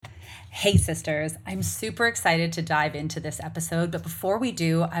Hey sisters, I'm super excited to dive into this episode, but before we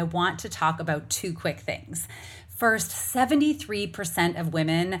do, I want to talk about two quick things. First, 73% of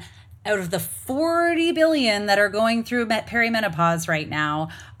women out of the 40 billion that are going through perimenopause right now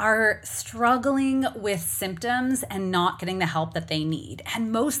are struggling with symptoms and not getting the help that they need.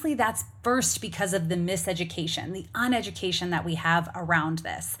 And mostly that's first because of the miseducation, the uneducation that we have around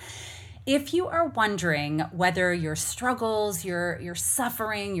this. If you are wondering whether your struggles, your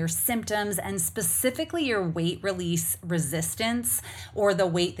suffering, your symptoms, and specifically your weight release resistance or the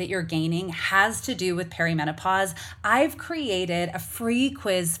weight that you're gaining has to do with perimenopause, I've created a free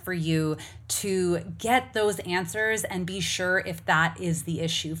quiz for you to get those answers and be sure if that is the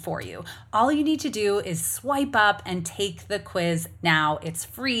issue for you. All you need to do is swipe up and take the quiz now. It's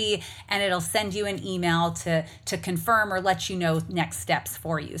free and it'll send you an email to confirm or let you know next steps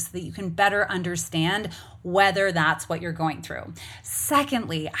for you so that you can better understand whether that's what you're going through.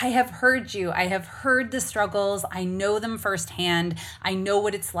 Secondly, I have heard you. I have heard the struggles. I know them firsthand. I know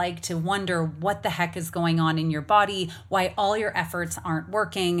what it's like to wonder what the heck is going on in your body, why all your efforts aren't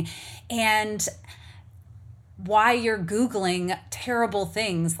working, and why you're Googling terrible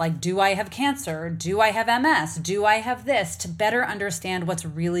things like, do I have cancer? Do I have MS? Do I have this? To better understand what's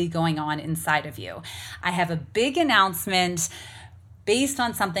really going on inside of you. I have a big announcement based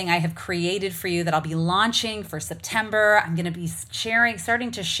on something I have created for you that I'll be launching for September. I'm going to be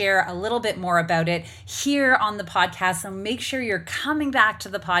starting to share a little bit more about it here on the podcast. So make sure you're coming back to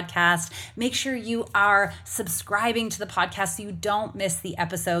the podcast. Make sure you are subscribing to the podcast so you don't miss the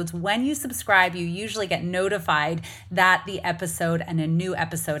episodes. When you subscribe, you usually get notified that the episode and a new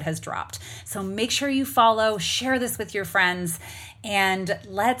episode has dropped. So make sure you follow, share this with your friends, and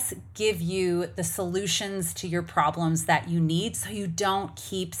let's give you the solutions to your problems that you need so you don't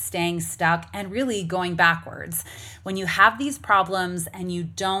keep staying stuck and really going backwards. When you have these problems and you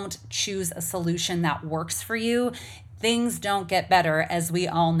don't choose a solution that works for you, things don't get better, as we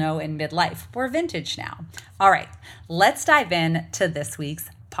all know in midlife. We're vintage now. All right, let's dive in to this week's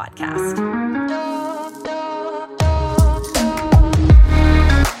podcast.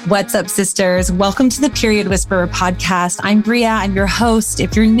 What's up, sisters? Welcome to the Period Whisperer podcast. I'm Bria. I'm your host.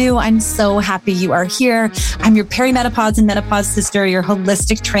 If you're new, I'm so happy you are here. I'm your perimenopause and menopause sister, your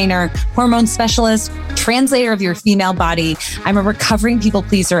holistic trainer, hormone specialist, translator of your female body. I'm a recovering people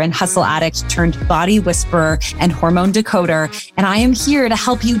pleaser and hustle addict turned body whisperer and hormone decoder. And I am here to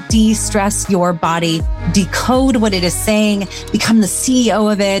help you de-stress your body, decode what it is saying, become the CEO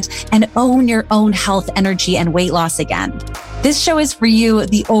of it, and own your own health, energy, and weight loss again. This show is for you,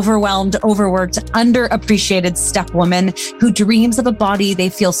 the overwhelmed, overworked, underappreciated step woman who dreams of a body they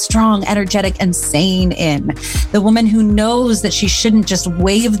feel strong, energetic, and sane in. The woman who knows that she shouldn't just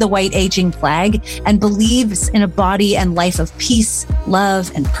wave the white aging flag and believes in a body and life of peace,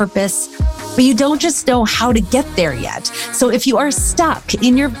 love, and purpose. But you don't just know how to get there yet. So if you are stuck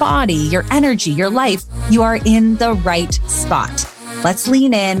in your body, your energy, your life, you are in the right spot. Let's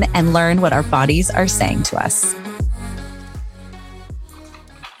lean in and learn what our bodies are saying to us.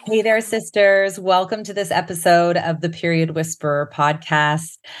 Hey there, sisters. Welcome to this episode of the Period Whisperer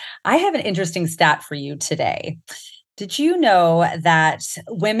podcast. I have an interesting stat for you today. Did you know that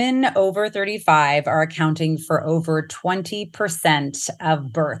women over 35 are accounting for over 20%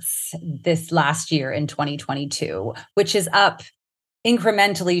 of births this last year in 2022, which is up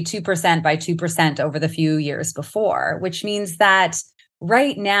incrementally 2% by 2% over the few years before, which means that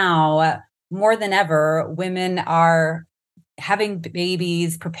right now, more than ever, women are having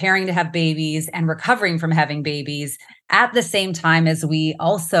babies, preparing to have babies, and recovering from having babies at the same time as we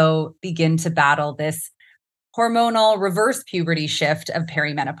also begin to battle this hormonal reverse puberty shift of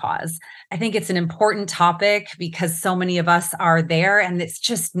perimenopause. I think it's an important topic because so many of us are there and it's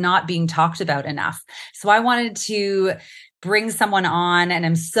just not being talked about enough. So I wanted to bring someone on, and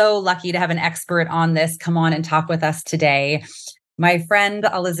I'm so lucky to have an expert on this come on and talk with us today. My friend,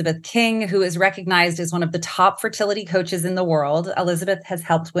 Elizabeth King, who is recognized as one of the top fertility coaches in the world. Elizabeth has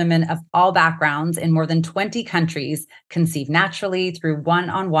helped women of all backgrounds in more than 20 countries conceive naturally through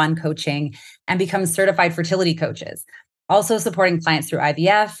one-on-one coaching and become certified fertility coaches. Also supporting clients through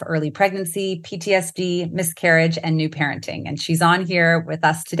IVF, early pregnancy, PTSD, miscarriage, and new parenting. And she's on here with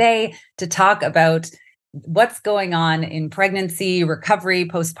us today to talk about what's going on in pregnancy, recovery,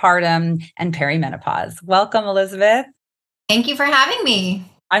 postpartum, and perimenopause. Welcome, Elizabeth. Thank you for having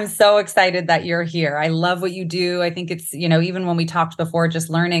me. I'm so excited that you're here. I love what you do. I think it's, even when we talked before, just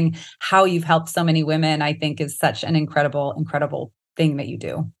learning how you've helped so many women, I think is such an incredible, incredible thing that you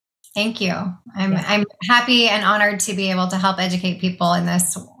do. Thank you. I'm happy and honored to be able to help educate people in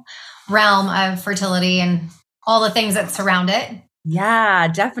this realm of fertility and all the things that surround it. Yeah,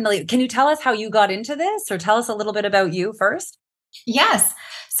 definitely. Can you tell us how you got into this, or tell us a little bit about you first? Yes.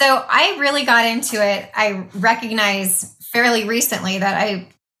 So I really got into it. I recognize fairly recently that I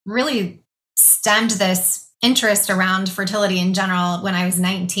really stemmed this interest around fertility in general when I was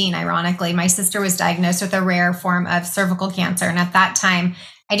 19. Ironically, my sister was diagnosed with a rare form of cervical cancer. And at that time,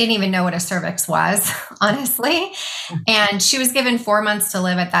 I didn't even know what a cervix was, honestly. And she was given 4 months to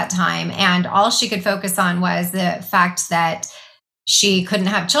live at that time. And all she could focus on was the fact that she couldn't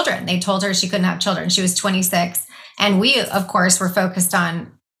have children. They told her she couldn't have children. She was 26. And we, of course, were focused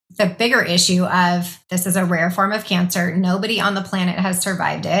on the bigger issue of this is a rare form of cancer. Nobody on the planet has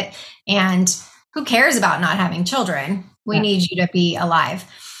survived it. And who cares about not having children? We Yeah. need you to be alive.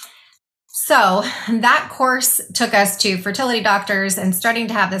 So that course took us to fertility doctors and starting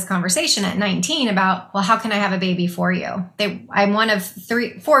to have this conversation at 19 about, well, how can I have a baby for you? I'm one of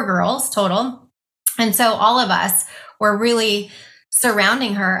four girls total. And so all of us were really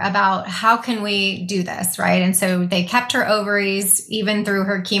surrounding her about how can we do this, right? And so they kept her ovaries even through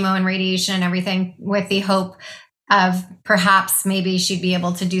her chemo and radiation and everything with the hope of perhaps maybe she'd be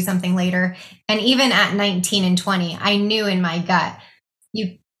able to do something later. And even at 19 and 20, I knew in my gut,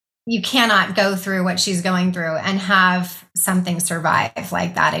 you cannot go through what she's going through and have something survive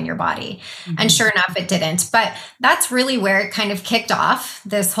like that in your body. Mm-hmm. And sure enough, it didn't. But that's really where it kind of kicked off,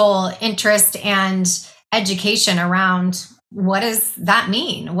 this whole interest and education around what does that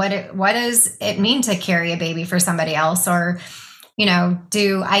mean? What does it mean to carry a baby for somebody else, or,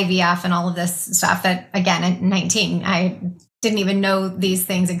 do IVF and all of this stuff that, again, at 19, I didn't even know these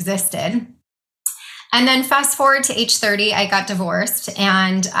things existed. And then fast forward to age 30, I got divorced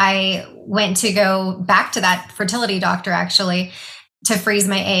and I went to go back to that fertility doctor actually to freeze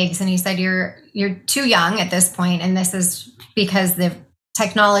my eggs. And he said, you're too young at this point. And this is because the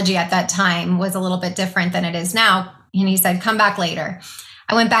technology at that time was a little bit different than it is now. And he said, come back later.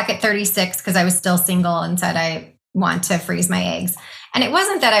 I went back at 36 because I was still single and said, I want to freeze my eggs. And it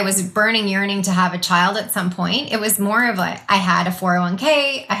wasn't that I was yearning to have a child at some point. It was more of like, I had a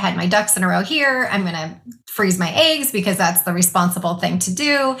 401k. I had my ducks in a row here. I'm going to freeze my eggs because that's the responsible thing to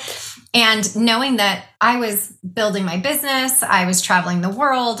do. And knowing that I was building my business, I was traveling the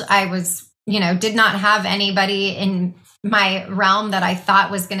world. I was, did not have anybody in my realm that I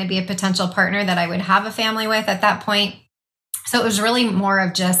thought was going to be a potential partner that I would have a family with at that point. So it was really more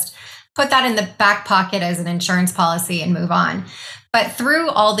of just put that in the back pocket as an insurance policy and move on. But through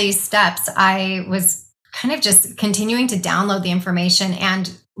all these steps, I was kind of just continuing to download the information.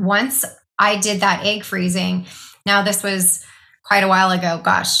 And once I did that egg freezing, now this was quite a while ago,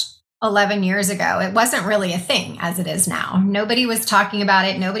 11 years ago, it wasn't really a thing as it is now. Nobody was talking about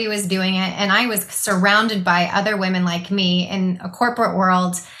it. Nobody was doing it. And I was surrounded by other women like me in a corporate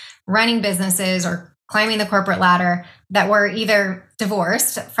world, running businesses or climbing the corporate ladder, that were either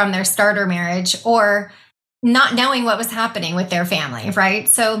divorced from their starter marriage or not knowing what was happening with their family, right?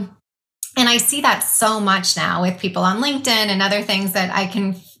 So, and I see that so much now with people on LinkedIn and other things that I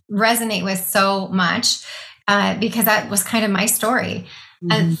can resonate with so much because that was kind of my story.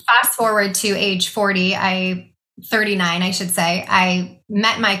 Mm-hmm. And fast forward to age 39, I should say, I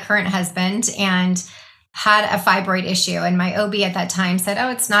met my current husband and had a fibroid issue. And my OB at that time said, oh,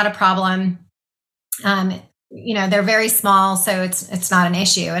 it's not a problem. They're very small, so it's not an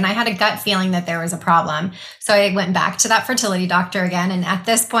issue. And I had a gut feeling that there was a problem. So I went back to that fertility doctor again. And at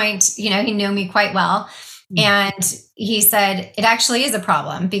this point, he knew me quite well. And he said, it actually is a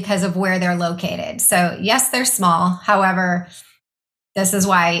problem because of where they're located. So yes, they're small. However, this is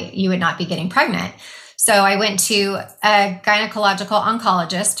why you would not be getting pregnant. So I went to a gynecological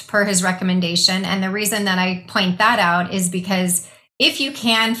oncologist per his recommendation. And the reason that I point that out is because if you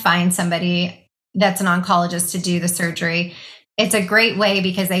can find somebody that's an oncologist to do the surgery, it's a great way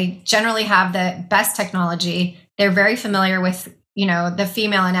because they generally have the best technology. They're very familiar with, the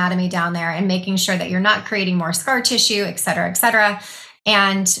female anatomy down there and making sure that you're not creating more scar tissue, et cetera, et cetera.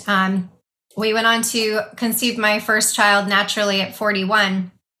 And we went on to conceive my first child naturally at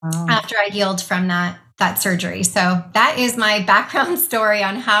 41 after I healed from that surgery. So that is my background story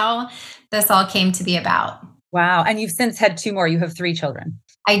on how this all came to be about. Wow. And you've since had 2 more. You have 3 children.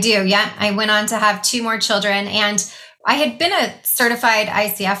 I do. Yeah. I went on to have 2 more children, and I had been a certified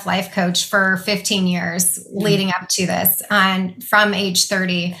ICF life coach for 15 years leading up to this, and from age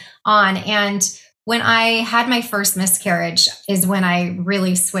 30 on. And when I had my first miscarriage is when I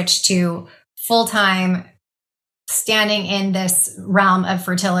really switched to full-time standing in this realm of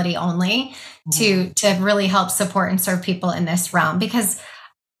fertility only to really help support and serve people in this realm, because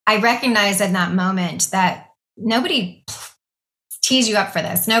I recognized in that moment that nobody tease you up for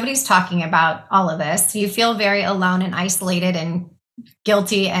this. Nobody's talking about all of this. You feel very alone and isolated and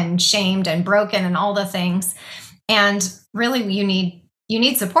guilty and shamed and broken and all the things. And really you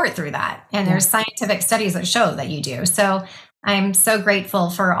need support through that. And there's scientific studies that show that you do. So I'm so grateful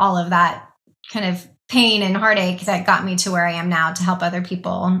for all of that kind of pain and heartache that got me to where I am now to help other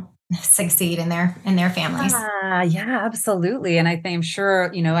people succeed in their families. Yeah, absolutely. And I'm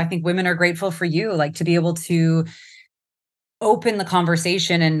sure, I think women are grateful for you, like to be able to open the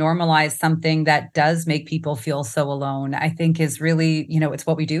conversation and normalize something that does make people feel so alone. I think is really, it's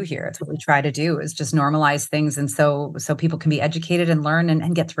what we do here. It's what we try to do is just normalize things. And so people can be educated and learn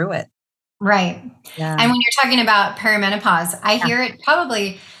and get through it. Right. Yeah. And when you're talking about perimenopause, I hear it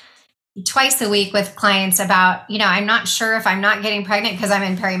probably twice a week with clients about, I'm not sure if I'm not getting pregnant because I'm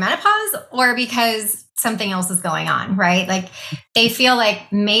in perimenopause or because something else is going on, right? Like they feel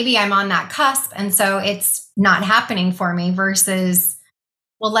like maybe I'm on that cusp. And so it's not happening for me versus,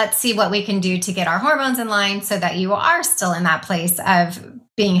 well, let's see what we can do to get our hormones in line so that you are still in that place of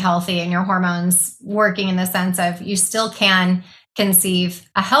being healthy and your hormones working in the sense of you still can conceive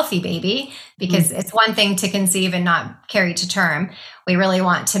a healthy baby, because it's one thing to conceive and not carry to term. We really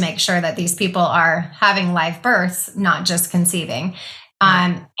want to make sure that these people are having live births, not just conceiving.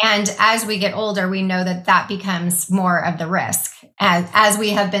 And as we get older, we know that that becomes more of the risk, as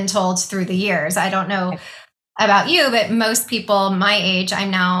we have been told through the years. I don't know about you, but most people my age,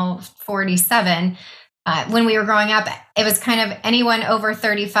 I'm now 47. When we were growing up, it was kind of anyone over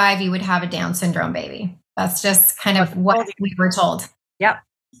 35, you would have a Down syndrome baby. That's just kind of what we were told. Yep.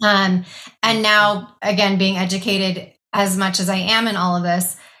 And now, again, being educated as much as I am in all of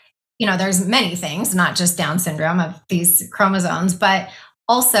this, there's many things, not just Down syndrome of these chromosomes, but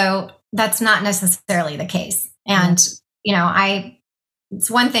also that's not necessarily the case. And, it's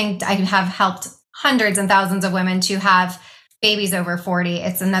one thing, I have helped hundreds and thousands of women to have babies over 40.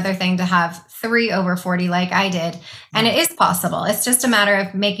 It's another thing to have 3 over 40 like I did. And it is possible. It's just a matter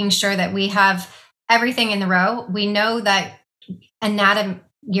of making sure that we have everything in the row. We know that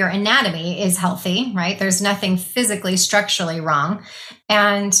your anatomy is healthy, right? There's nothing physically, structurally wrong.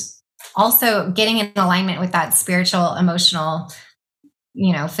 And also getting in alignment with that spiritual, emotional,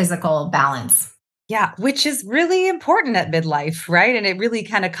 physical balance. Yeah, which is really important at midlife, right? And it really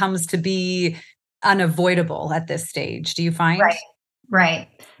kind of comes to be unavoidable at this stage. Do you find? Right.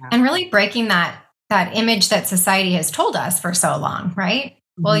 Yeah. And really breaking that image that society has told us for so long, right?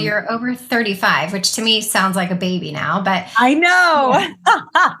 Mm-hmm. Well, you're over 35, which to me sounds like a baby now, but I know.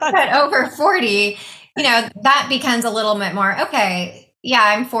 But over 40, that becomes a little bit more, okay, yeah,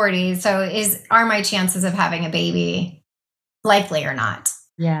 I'm 40. So are my chances of having a baby likely or not?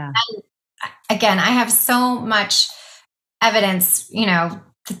 Yeah. And again, I have so much evidence,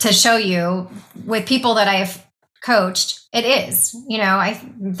 to show you with people that I've coached. It is,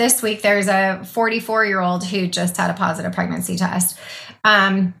 this week there's a 44-year-old who just had a positive pregnancy test.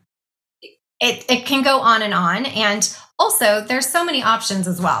 It can go on. And also there's so many options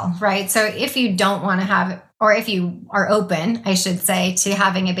as well, right? So if you don't want to have, or if you are open, I should say, to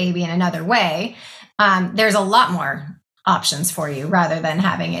having a baby in another way, there's a lot more options for you rather than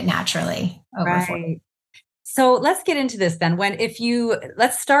having it naturally over 40. So let's get into this then.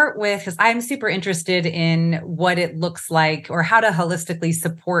 Let's start with, because I'm super interested in what it looks like or how to holistically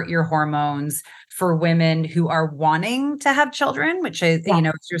support your hormones for women who are wanting to have children, which is,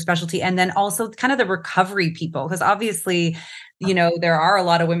 it's your specialty. And then also kind of the recovery people, because obviously, there are a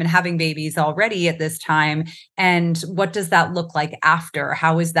lot of women having babies already at this time. And what does that look like after?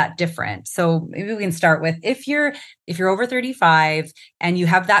 How is that different? So maybe we can start with, if you're over 35 and you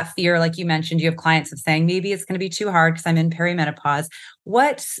have that fear, like you mentioned, you have clients of saying, maybe it's going to be too hard because I'm in perimenopause.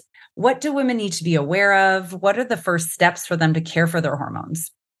 What do women need to be aware of? What are the first steps for them to care for their hormones?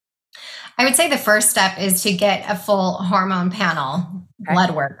 I would say the first step is to get a full hormone panel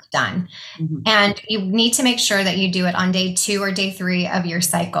blood work done. Mm-hmm. And you need to make sure that you do it on day 2 or day 3 of your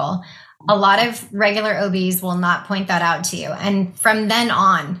cycle. A lot of regular OBs will not point that out to you. And from then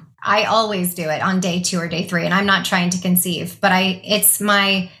on, I always do it on day 2 or day 3. And I'm not trying to conceive, but it's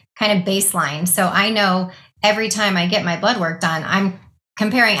my kind of baseline. So I know every time I get my blood work done, I'm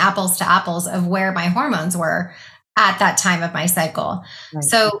comparing apples to apples of where my hormones were at that time of my cycle. Right.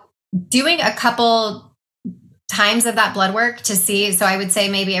 So doing a couple times of that blood work to see. So I would say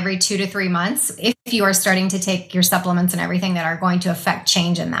maybe every 2 to 3 months, if you are starting to take your supplements and everything that are going to affect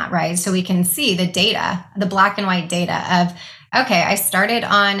change in that, right? So we can see the data, the black and white data of, okay, I started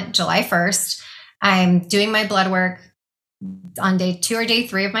on July 1st. I'm doing my blood work on day 2 or day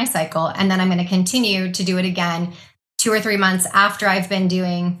 3 of my cycle. And then I'm going to continue to do it again 2 or 3 months after I've been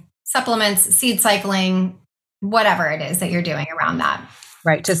doing supplements, seed cycling, whatever it is that you're doing around that.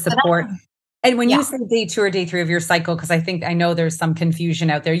 Right. To So support. And when yeah. you say day 2 or day 3 of your cycle, because I know there's some confusion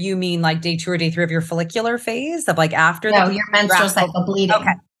out there. You mean like day 2 or day 3 of your follicular phase of like after No, the your menstrual cycle bleeding.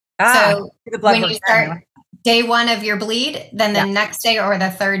 Okay. So The blood when work you start day 1 of your bleed, then the next day or the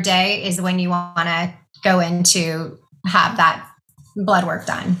third day is when you want to go in to have that blood work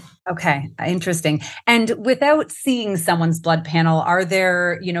done. Okay. Interesting. And without seeing someone's blood panel, are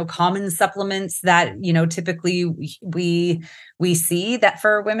there, common supplements that, typically we see that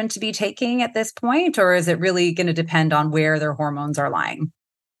for women to be taking at this point, or is it really going to depend on where their hormones are lying?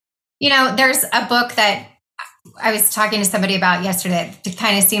 There's a book that I was talking to somebody about yesterday. It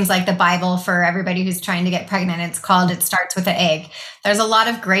kind of seems like the Bible for everybody who's trying to get pregnant. It's called It Starts with an Egg. There's a lot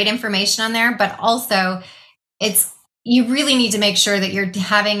of great information on there, but also you really need to make sure that you're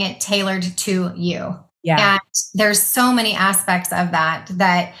having it tailored to you. Yeah. And there's so many aspects of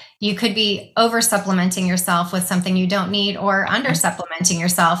that you could be over supplementing yourself with something you don't need, or under supplementing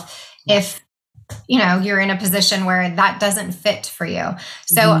yourself if you're in a position where that doesn't fit for you.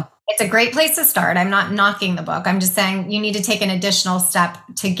 So it's a great place to start. I'm not knocking the book. I'm just saying you need to take an additional step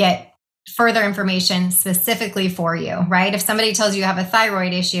to get further information specifically for you, right? If somebody tells you have a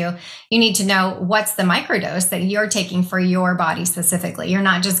thyroid issue, you need to know what's the microdose that you're taking for your body specifically. You're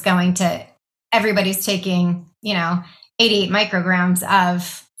not just going to, everybody's taking, 88 micrograms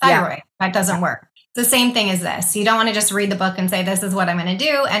of thyroid. Yeah. That doesn't work. It's the same thing as this. You don't want to just read the book and say, this is what I'm going to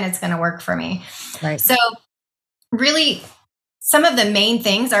do, and it's going to work for me. Right. So really, some of the main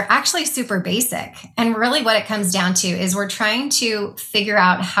things are actually super basic. And really what it comes down to is we're trying to figure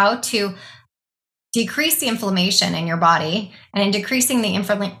out how to decrease the inflammation in your body. And in decreasing the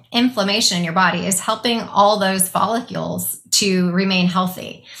inflammation in your body is helping all those follicles to remain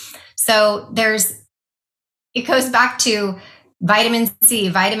healthy. So it goes back to vitamin C,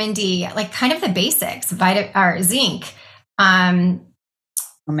 vitamin D, like kind of the basics, zinc,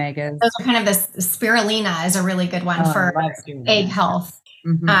 omegas. Those are kind of the spirulina is a really good one for egg health.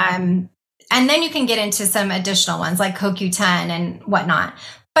 Mm-hmm. And then you can get into some additional ones like CoQ10 and whatnot.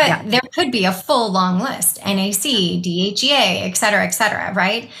 But there could be a full long list, NAC, DHEA, et cetera,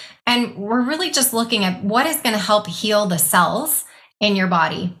 right? And we're really just looking at what is going to help heal the cells in your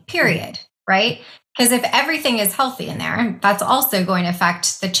body, period, right? Because if everything is healthy in there, that's also going to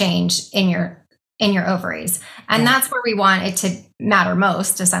affect the change in your ovaries. And that's where we want it to matter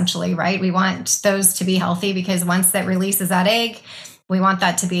most, essentially, right? We want those to be healthy because once that releases that egg, we want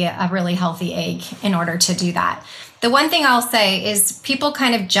that to be a really healthy egg in order to do that. The one thing I'll say is people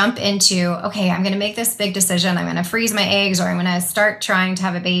kind of jump into, okay, I'm going to make this big decision. I'm going to freeze my eggs, or I'm going to start trying to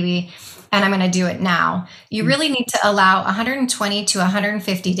have a baby, and I'm going to do it now. You really need to allow 120 to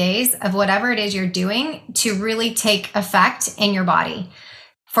 150 days of whatever it is you're doing to really take effect in your body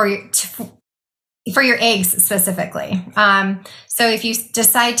for your eggs specifically. So if you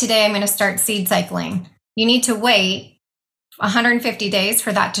decide today I'm going to start seed cycling, you need to wait 150 days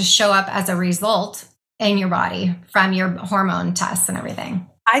for that to show up as a result in your body from your hormone tests and everything.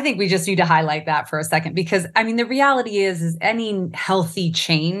 I think we just need to highlight that for a second, because the reality is any healthy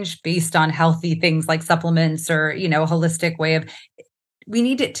change based on healthy things like supplements or, holistic way of, we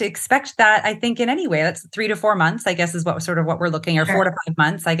need to expect that, I think, in any way. That's 3 to 4 months, I guess, is what we're looking at, or 4 to 5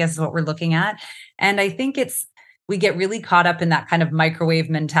 months, I guess, is what we're looking at. And I think we get really caught up in that kind of microwave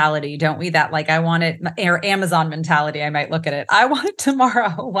mentality, don't we? That like, I want it, or Amazon mentality, I might look at it. I want it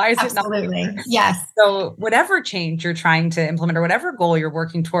tomorrow. Why is it not? Absolutely. Yes. So whatever change you're trying to implement or whatever goal you're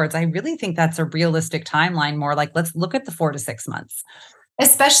working towards, I really think that's a realistic timeline, more like, let's look at the 4 to 6 months.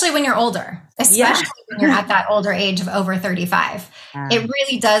 Especially when you're older, especially when you're at that older age of over 35. It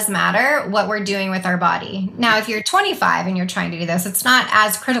really does matter what we're doing with our body. Now, if you're 25 and you're trying to do this, it's not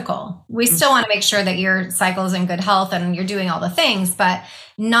as critical. We still want to make sure that your cycle is in good health and you're doing all the things, but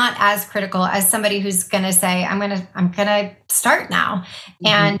not as critical as somebody who's going to say, I'm going to start now.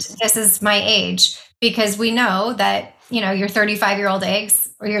 And this is my age, because we know that, your 35-year-old eggs,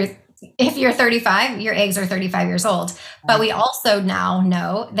 or if you're 35, your eggs are 35 years old. But we also now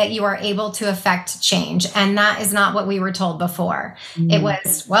know that you are able to affect change. And that is not what we were told before. It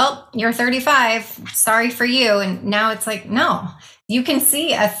was, well, you're 35, sorry for you. And now it's like, no, you can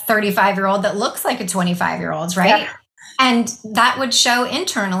see a 35-year-old that looks like a 25-year-old, right? Yeah. And that would show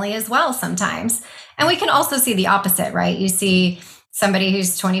internally as well sometimes. And we can also see the opposite, right? You see somebody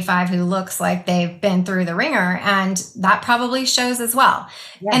who's 25 who looks like they've been through the ringer, and that probably shows as well.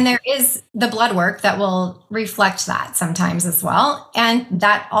 Yeah. And there is the blood work that will reflect that sometimes as well. And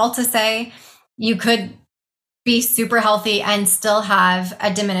that all to say, you could be super healthy and still have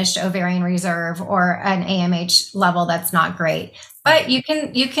a diminished ovarian reserve or an AMH level that's not great. But you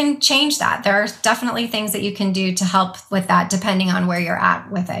can change that. There are definitely things that you can do to help with that, depending on where you're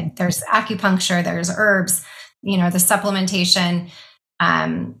at with it. There's acupuncture, there's herbs, the supplementation.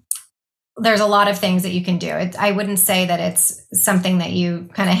 There's a lot of things that you can do. I wouldn't say that it's something that you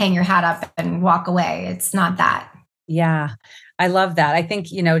kind of hang your hat up and walk away. It's not that. Yeah. I love that. I think,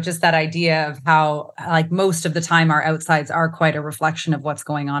 just that idea of how, like, most of the time our outsides are quite a reflection of what's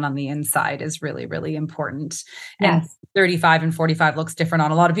going on the inside is really, really important. And Yes. 35 and 45 looks different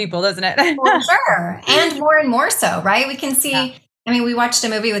on a lot of people, doesn't it? For sure. And more so, right? We can see, Yeah. I mean, we watched a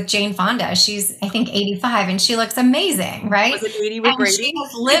movie with Jane Fonda. She's, I think, 85 and she looks amazing, right? Was it 80 with And Brady? she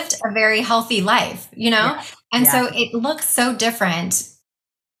has lived a very healthy life, Yeah. And Yeah. so it looks so different.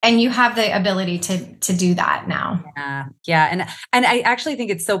 And you have the ability to do that now. Yeah. Yeah. And I actually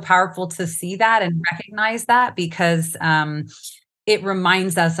think it's so powerful to see that and recognize that, because it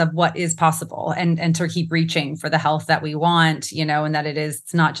reminds us of what is possible, and to keep reaching for the health that we want, and that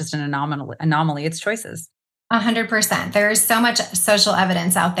it's not just an anomaly, it's choices. 100%. There is so much social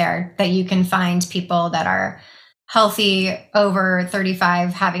evidence out there that you can find people that are healthy over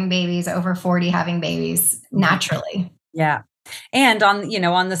 35 having babies, over 40 having babies naturally. Yeah. And on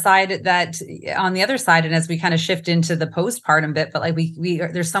the other side, and as we kind of shift into the postpartum bit, but like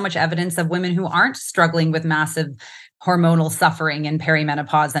there's so much evidence of women who aren't struggling with massive hormonal suffering in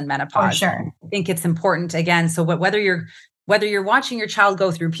perimenopause and menopause. For sure. I think it's important, again. So whether you're watching your child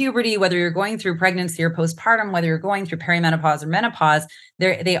go through puberty, whether you're going through pregnancy or postpartum, whether you're going through perimenopause or menopause,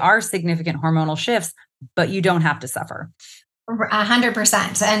 they are significant hormonal shifts, but you don't have to suffer.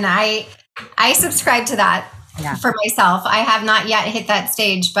 100%. And I subscribe to that. Yeah. For myself. I have not yet hit that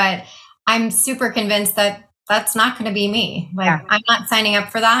stage, but I'm super convinced that that's not going to be me. Like, I'm not signing up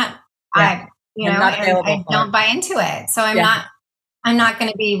for that. Yeah. I don't buy into it. So I'm not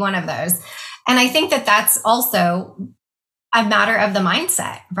going to be one of those. And I think that that's also a matter of the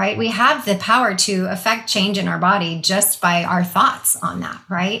mindset, right? We have the power to affect change in our body just by our thoughts on that,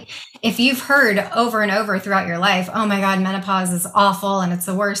 right? If you've heard over and over throughout your life, oh my God, menopause is awful and it's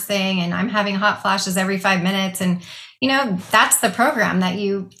the worst thing, and I'm having hot flashes every 5 minutes, and that's the program that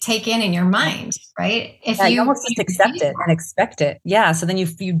you take in your mind, right? If you almost just accept it and expect it. Yeah. So then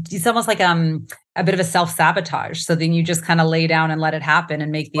it's almost like a bit of a self-sabotage. So then you just kind of lay down and let it happen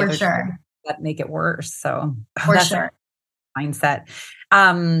and make the other things that make it worse. So for sure. Mindset.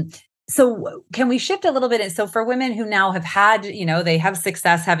 So can we shift a little bit? So for women who now have had, they have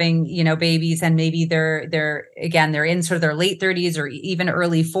success having, babies, and maybe they're in sort of their late 30s or even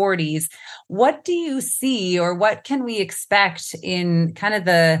early 40s, what do you see, or what can we expect in kind of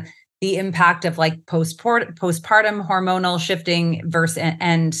the impact of like postpartum hormonal shifting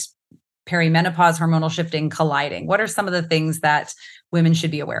and perimenopause hormonal shifting colliding? What are some of the things that women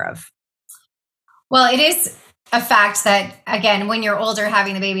should be aware of? Well, it is a fact that, again, when you're older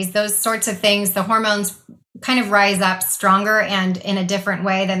having the babies, those sorts of things, the hormones kind of rise up stronger and in a different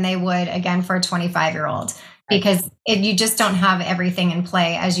way than they would, again, for a 25-year-old, because you just don't have everything in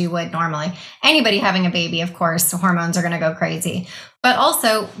play as you would normally. Anybody having a baby, of course, hormones are going to go crazy. But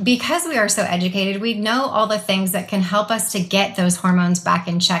also, because we are so educated, we know all the things that can help us to get those hormones back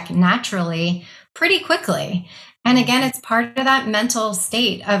in check naturally pretty quickly. And again, it's part of that mental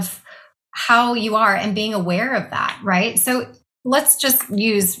state of how you are and being aware of that, right? So let's just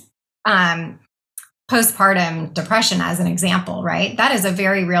use postpartum depression as an example, right? That is a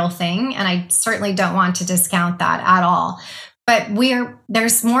very real thing, and I certainly don't want to discount that at all. But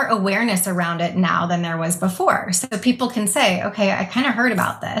there's more awareness around it now than there was before. So people can say, okay, I kind of heard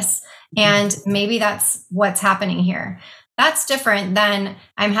about this, and maybe that's what's happening here. That's different than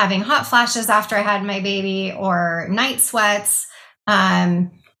I'm having hot flashes after I had my baby, or night sweats.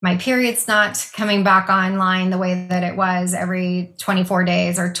 My period's not coming back online the way that it was every 24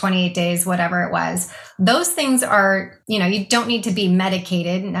 days or 28 days, whatever it was. Those things are, you don't need to be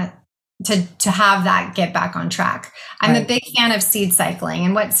medicated to have that get back on track. I'm a big fan of seed cycling.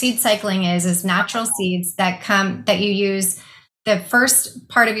 And what seed cycling is natural seeds that you use the first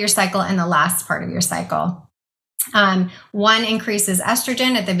part of your cycle and the last part of your cycle. One increases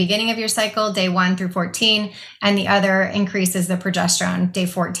estrogen at the beginning of your cycle, day 1 through 14, and the other increases the progesterone, day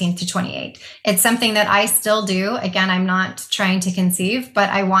 14 to 28. It's something that I still do. Again, I'm not trying to conceive, but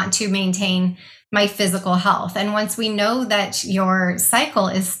I want to maintain my physical health. And once we know that your cycle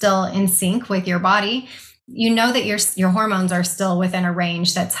is still in sync with your body, you know that your hormones are still within a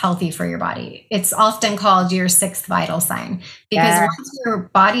range that's healthy for your body. It's often called your 6th vital sign, because once your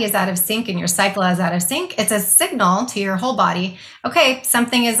body is out of sync and your cycle is out of sync, it's a signal to your whole body, okay,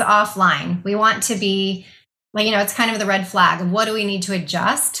 something is offline. We want to be Like, it's kind of the red flag of what do we need to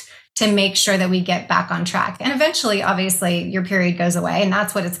adjust to make sure that we get back on track. And eventually, obviously, your period goes away, and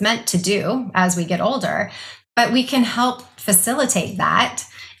that's what it's meant to do as we get older. But we can help facilitate that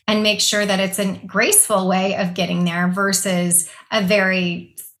and make sure that it's a graceful way of getting there versus a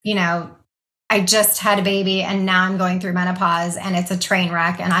very, I just had a baby and now I'm going through menopause and it's a train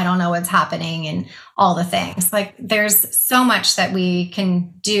wreck and I don't know what's happening and all the things. Like, there's so much that we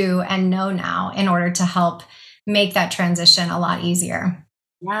can do and know now in order to help make that transition a lot easier.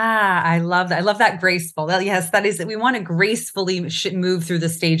 Yeah, I love that. I love that graceful. Well, yes, that is, we want to gracefully move through the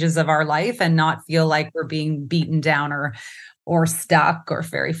stages of our life and not feel like we're being beaten down or stuck or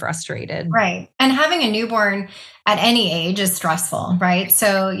very frustrated. Right. And having a newborn at any age is stressful, right?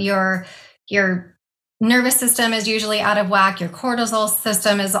 So your nervous system is usually out of whack. Your cortisol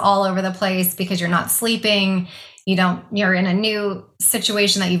system is all over the place because you're not sleeping. You're in a new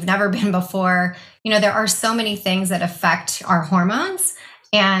situation that you've never been before. There are so many things that affect our hormones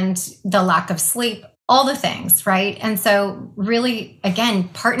and the lack of sleep, all the things, right? And so really, again,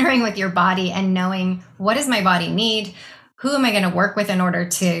 partnering with your body and knowing, what does my body need? Who am I going to work with in order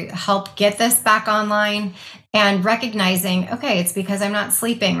to help get this back online? And recognizing, okay, it's because I'm not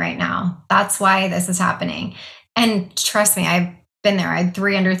sleeping right now. That's why this is happening. And trust me, I've been there. I had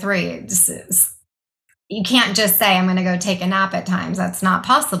 3 under 3. You can't just say, I'm going to go take a nap at times. That's not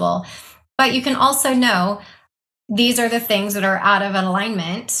possible. But you can also know, these are the things that are out of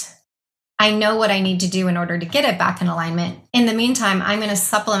alignment. I know what I need to do in order to get it back in alignment. In the meantime, I'm going to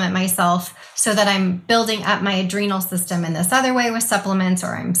supplement myself so that I'm building up my adrenal system in this other way with supplements, or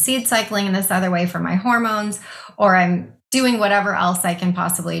I'm seed cycling in this other way for my hormones, or I'm doing whatever else I can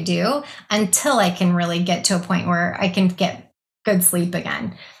possibly do until I can really get to a point where I can get good sleep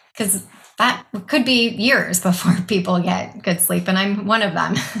again. Because that could be years before people get good sleep, and I'm one of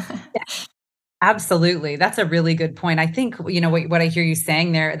them. Absolutely. That's a really good point. I think, what I hear you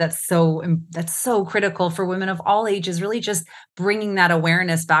saying there, that's so critical for women of all ages, really just bringing that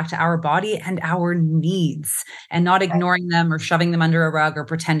awareness back to our body and our needs, and not ignoring them or shoving them under a rug or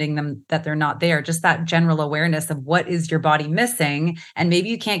pretending that they're not there. Just that general awareness of what is your body missing. And maybe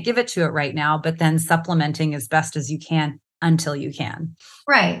you can't give it to it right now, but then supplementing as best as you can until you can.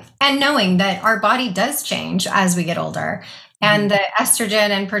 Right. And knowing that our body does change as we get older. And the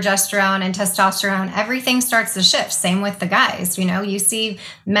estrogen and progesterone and testosterone, everything starts to shift. Same with the guys. You see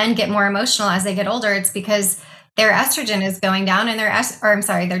men get more emotional as they get older. It's because their estrogen is going down and their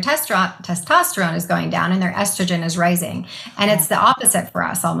testosterone is going down and their estrogen is rising. And it's the opposite for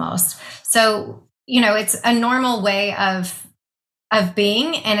us almost. So, it's a normal way of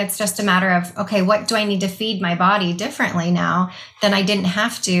being. And it's just a matter of, okay, what do I need to feed my body differently now than I didn't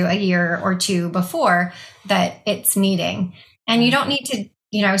have to a year or two before that it's needing. And you don't need to,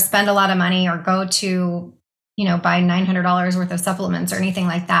 spend a lot of money or go to, buy $900 worth of supplements or anything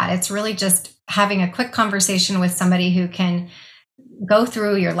like that. It's really just having a quick conversation with somebody who can go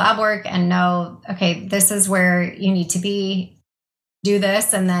through your lab work and know, okay, this is where you need to be, do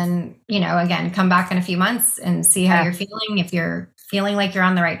this. And then, again, come back in a few months and see how you're feeling. If you're feeling like you're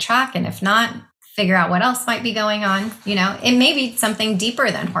on the right track, and if not, figure out what else might be going on. It may be something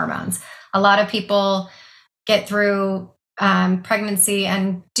deeper than hormones. A lot of people get through pregnancy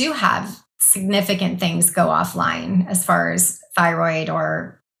and do have significant things go offline as far as thyroid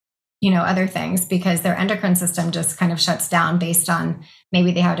or, other things, because their endocrine system just kind of shuts down based on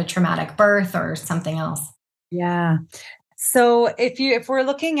maybe they had a traumatic birth or something else. Yeah. So if we're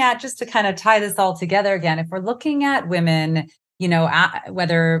looking at, just to kind of tie this all together again, if we're looking at women,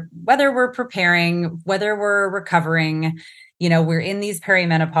 whether we're preparing, whether we're recovering, we're in these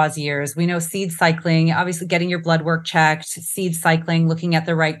perimenopause years. We know seed cycling, obviously getting your blood work checked, seed cycling, looking at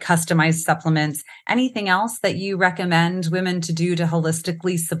the right customized supplements. Anything else that you recommend women to do to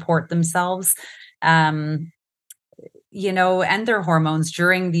holistically support themselves, and their hormones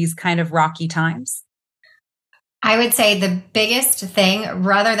during these kind of rocky times? I would say the biggest thing,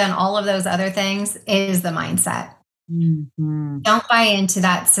 rather than all of those other things, is the mindset. Mm-hmm. Don't buy into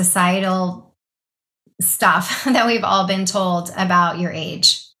that societal stuff that we've all been told about your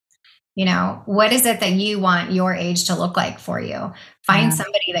age. What is it that you want your age to look like for you? Find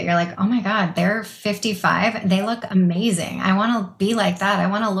somebody that you're like, oh my God, they're 55. They look amazing. I want to be like that. I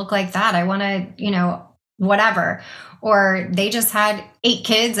want to look like that. I want to, whatever. Or they just had 8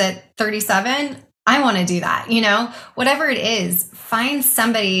 kids at 37. I want to do that. Whatever it is, find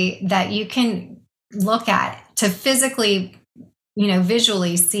somebody that you can look at to physically,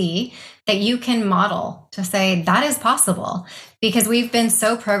 visually see that you can model, to say that is possible, because we've been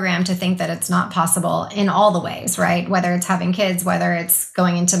so programmed to think that it's not possible in all the ways, right? Whether it's having kids, whether it's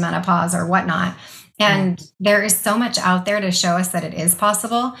going into menopause or whatnot. And there is so much out there to show us that it is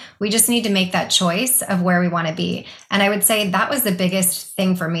possible. We just need to make that choice of where we want to be. And I would say that was the biggest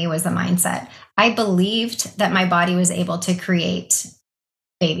thing for me, was the mindset. I believed that my body was able to create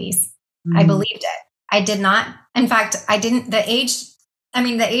babies. I believed it. I did not. In fact, I didn't. The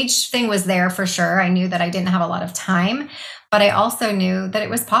age thing was there for sure. I knew that I didn't have a lot of time, but I also knew that it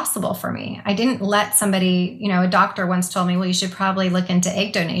was possible for me. I didn't let somebody, a doctor once told me, well, you should probably look into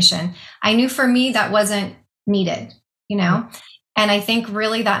egg donation. I knew for me that wasn't needed, And I think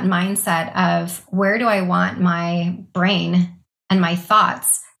really that mindset of, where do I want my brain and my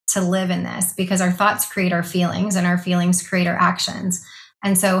thoughts to live in this? Because our thoughts create our feelings, and our feelings create our actions.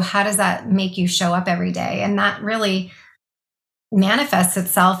 And so how does that make you show up every day? And that really manifests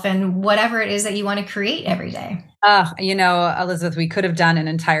itself in whatever it is that you want to create every day. Elizabeth, we could have done an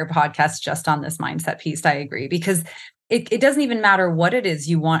entire podcast just on this mindset piece. I agree, because it doesn't even matter what it is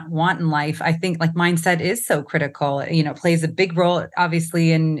you want in life. I think like mindset is so critical, plays a big role,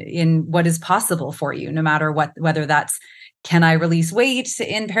 obviously, in what is possible for you, no matter what, whether that's, can I release weight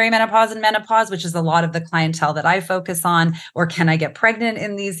in perimenopause and menopause, which is a lot of the clientele that I focus on, or can I get pregnant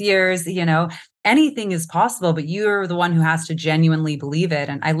in these years? Anything is possible, but you're the one who has to genuinely believe it.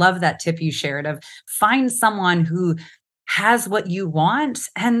 And I love that tip you shared of, find someone who has what you want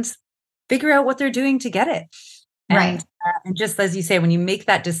and figure out what they're doing to get it. Right. And just as you say, when you make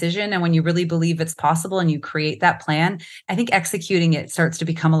that decision and when you really believe it's possible and you create that plan, I think executing it starts to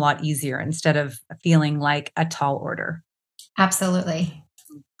become a lot easier instead of feeling like a tall order. Absolutely.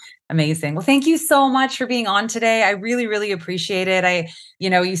 Amazing. Well, thank you so much for being on today. I really, really appreciate it.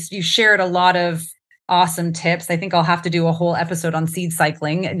 You shared a lot of awesome tips. I think I'll have to do a whole episode on seed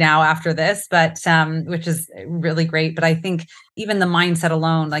cycling now after this, but which is really great. But I think even the mindset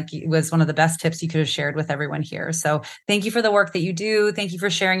alone, was one of the best tips you could have shared with everyone here. So thank you for the work that you do. Thank you for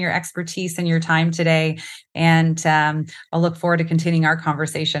sharing your expertise and your time today. And I'll look forward to continuing our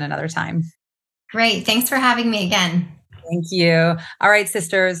conversation another time. Great. Thanks for having me again. Thank you. All right,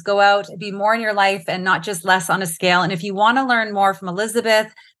 sisters, go out, be more in your life and not just less on a scale. And if you want to learn more from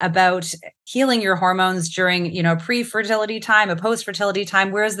Elizabeth about healing your hormones during, pre-fertility time, a post-fertility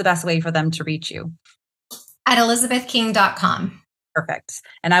time, where's the best way for them to reach you? At elizabethking.com. Perfect.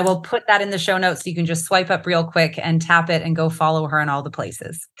 And I will put that in the show notes so you can just swipe up real quick and tap it and go follow her in all the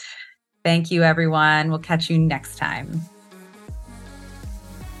places. Thank you, everyone. We'll catch you next time.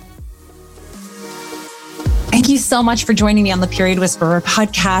 Thank you so much for joining me on the Period Whisperer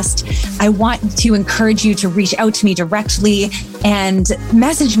podcast. I want to encourage you to reach out to me directly and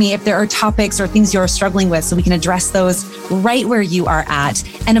message me if there are topics or things you're struggling with so we can address those right where you are at.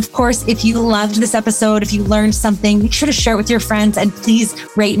 And of course, if you loved this episode, if you learned something, make sure to share it with your friends and please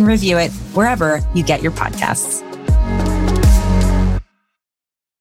rate and review it wherever you get your podcasts.